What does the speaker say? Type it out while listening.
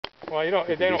Well, you don't.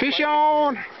 They don't Fish fight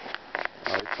on!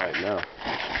 Oh, he's fighting now.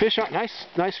 Fish on.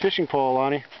 Nice fishing pole,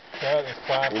 Lonnie. Trout is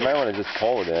classic. You might want to just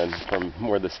pull it in from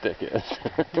where the stick is.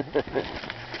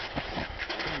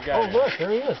 Oh, look,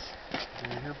 there he is.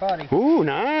 There's your buddy. Ooh,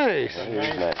 nice.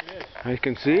 Nice. I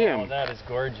can see him. Oh, that is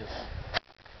gorgeous.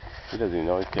 He doesn't even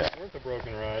know he's cat. Worth a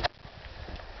broken rod.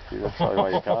 See, that's probably why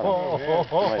you caught him. You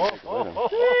might take it with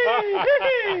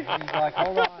him. He's like,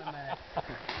 hold on a minute.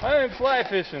 I'm fly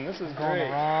fishing. This is Going great.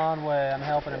 the wrong way. I'm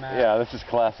helping him out. Yeah, this is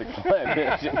classic fly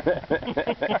fishing.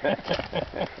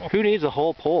 Who needs a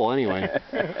whole pole anyway?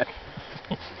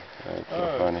 That's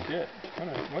so funny. Shit.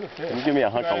 What a fish. Can you give me a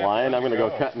hunk of line? I'm going to go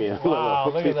cut me a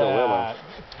little piece of willow.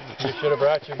 You should have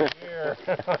brought your gear.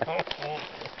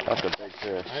 That's a big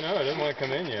fish. I know, it doesn't want to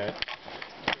come in yet.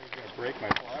 He's going to break my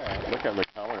fly out. Look at the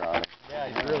color on it. Yeah,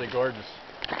 he's really gorgeous.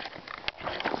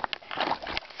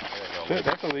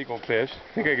 That's a legal fish.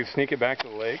 Think I could sneak it back to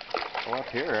the lake? Well, up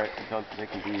here, I don't think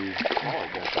they can be smaller,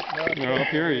 does it? No, up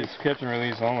here he's catch and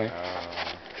release only.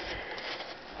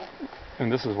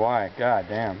 And this is why. God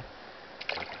damn.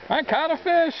 I caught a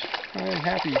fish! I'm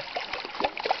happy.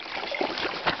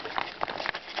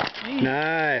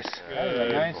 Nice. That was a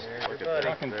nice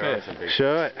fucking fish.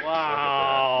 Show it.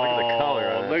 Wow! Look at the color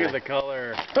on it. Look at the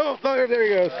color. Oh, there he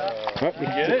goes. Did you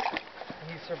get it?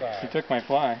 He survived. He took my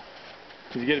fly.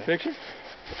 Did you get a picture?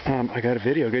 I got a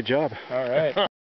video. Good job. All right.